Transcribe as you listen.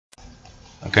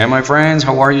Okay, my friends,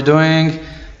 how are you doing?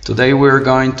 Today we're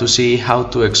going to see how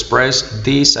to express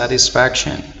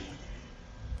dissatisfaction.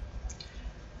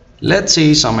 Let's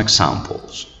see some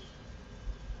examples.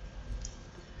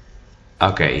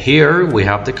 Okay, here we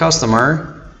have the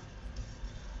customer,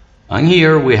 and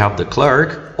here we have the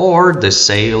clerk or the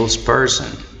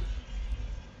salesperson.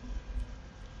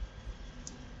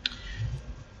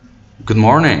 Good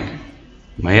morning.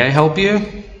 May I help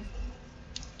you?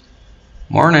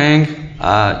 Morning.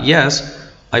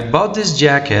 Yes, I bought this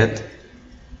jacket,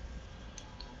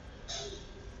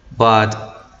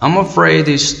 but I'm afraid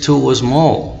it's too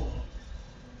small.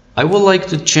 I would like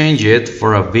to change it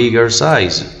for a bigger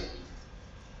size.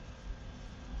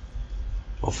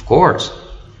 Of course.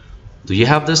 Do you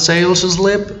have the sales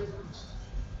slip?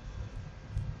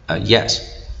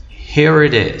 Yes, here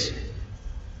it is.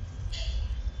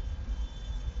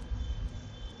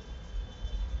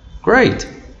 Great.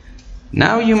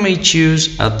 Now you may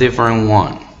choose a different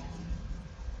one.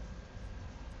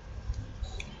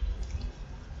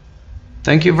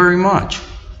 Thank you very much.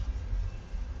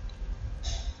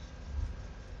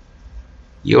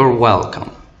 You're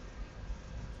welcome.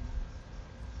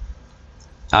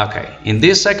 Okay, in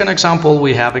this second example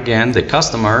we have again the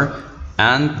customer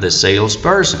and the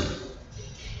salesperson.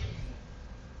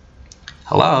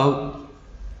 Hello.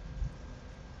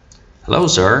 Hello,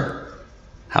 sir.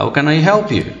 How can I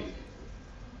help you?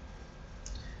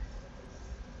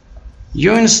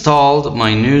 You installed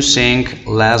my new sink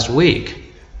last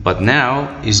week, but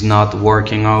now it's not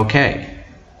working okay.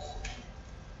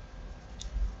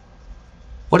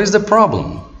 What is the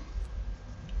problem?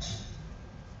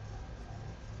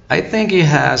 I think it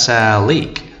has a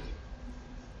leak.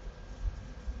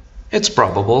 It's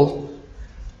probable.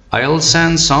 I'll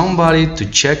send somebody to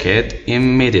check it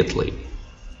immediately.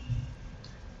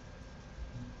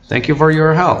 Thank you for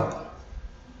your help.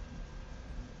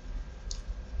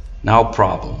 No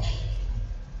problem.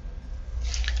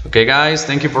 Okay guys,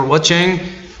 thank you for watching.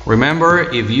 Remember,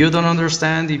 if you don't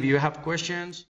understand, if you have questions,